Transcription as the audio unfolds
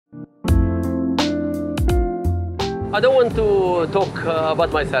I don't want to talk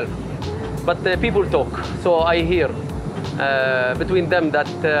about myself, but people talk. So I hear between them that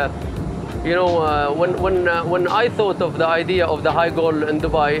when I thought of the idea of the high goal in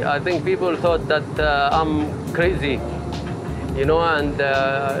Dubai, I think people thought that I'm crazy, and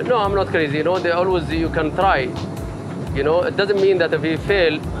no, I'm not crazy. They always, you can try. It doesn't mean that if you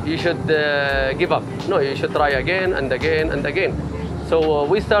fail, you should give up. No, you should try again and again and again. So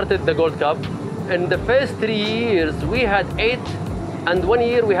we started the Gold Cup. In the first 3 years, we had 8, and 1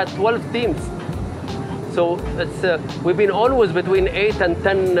 year we had 12 teams. So we've been always between 8 and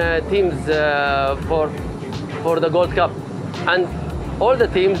 10 teams for the Gold Cup. And all the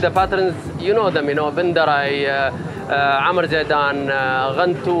teams, the patterns, you know them, Bindarai, Amr Zaidan,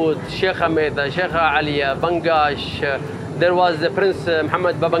 Ghantout, Sheikh Hamid, Sheikh Aliya, Bangash. There was the Prince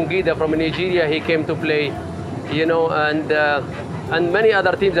Mohammed Babangida from Nigeria, he came to play, and many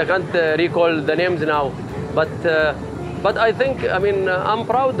other teams. I can't recall the names now. But I think, I'm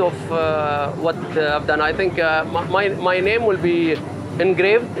proud of what I've done. I think my name will be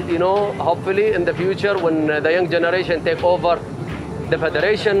engraved, hopefully in the future when the young generation take over the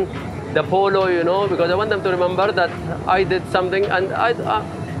federation, the polo, because I want them to remember that I did something. And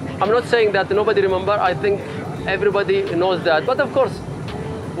I'm not saying that nobody remember. I think everybody knows that. But of course,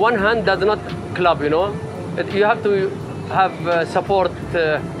 one hand does not clap, You have to have support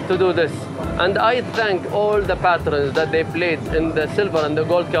to do this. And I thank all the patrons that they played in the Silver and the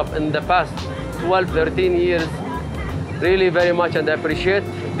Gold Cup in the past 12, 13 years, really very much, and I appreciate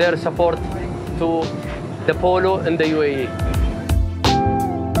their support to the polo in the UAE.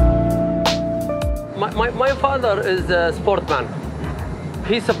 My father is a sportman.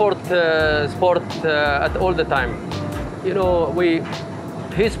 He supports sport at all the time.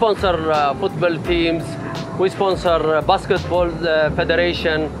 He sponsors football teams. We sponsor basketball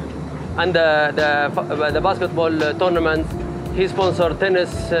federation and the basketball tournament. He sponsor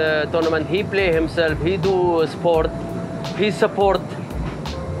tennis tournament. He play himself. He do sport. He support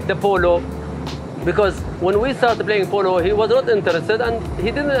the polo, because when we started playing polo, he was not interested and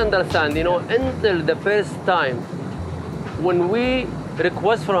he didn't understand, until the first time when we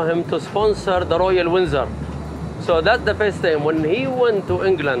request from him to sponsor the Royal Windsor. So that's the first time when he went to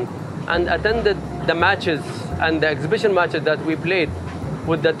England and attended the matches and the exhibition matches that we played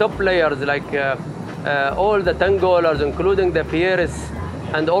with the top players, like all the 10 goalers, including the Pierres,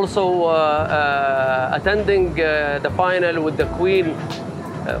 and also attending the final with the Queen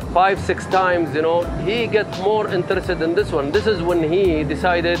 5, 6 times, he gets more interested in this one. This is when he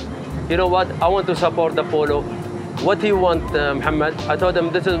decided, what, I want to support the polo. What do you want, Mohammed? I told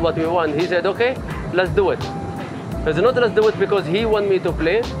him, this is what we want. He said, okay, let's do it. It's not let's do it because he wants me to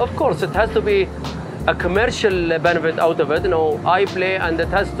play. Of course, it has to be a commercial benefit out of it. I play, and it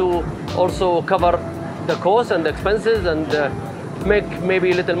has to also cover the cost and the expenses and make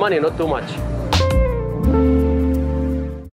maybe little money, not too much.